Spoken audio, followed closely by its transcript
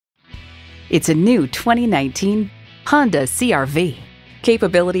It's a new 2019 Honda CR-V.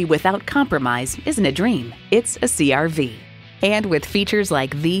 Capability without compromise isn't a dream, it's a CR-V. And with features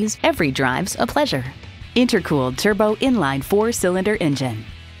like these, every drive's a pleasure. Intercooled turbo inline 4-cylinder engine,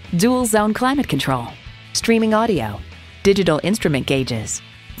 dual zone climate control, streaming audio, digital instrument gauges,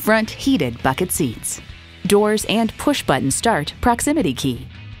 front heated bucket seats, doors and push-button start proximity key,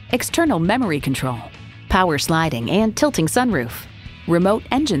 external memory control, power sliding and tilting sunroof, remote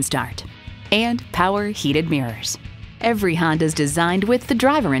engine start, and power heated mirrors. Every Honda's designed with the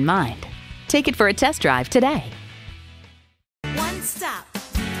driver in mind. Take it for a test drive today.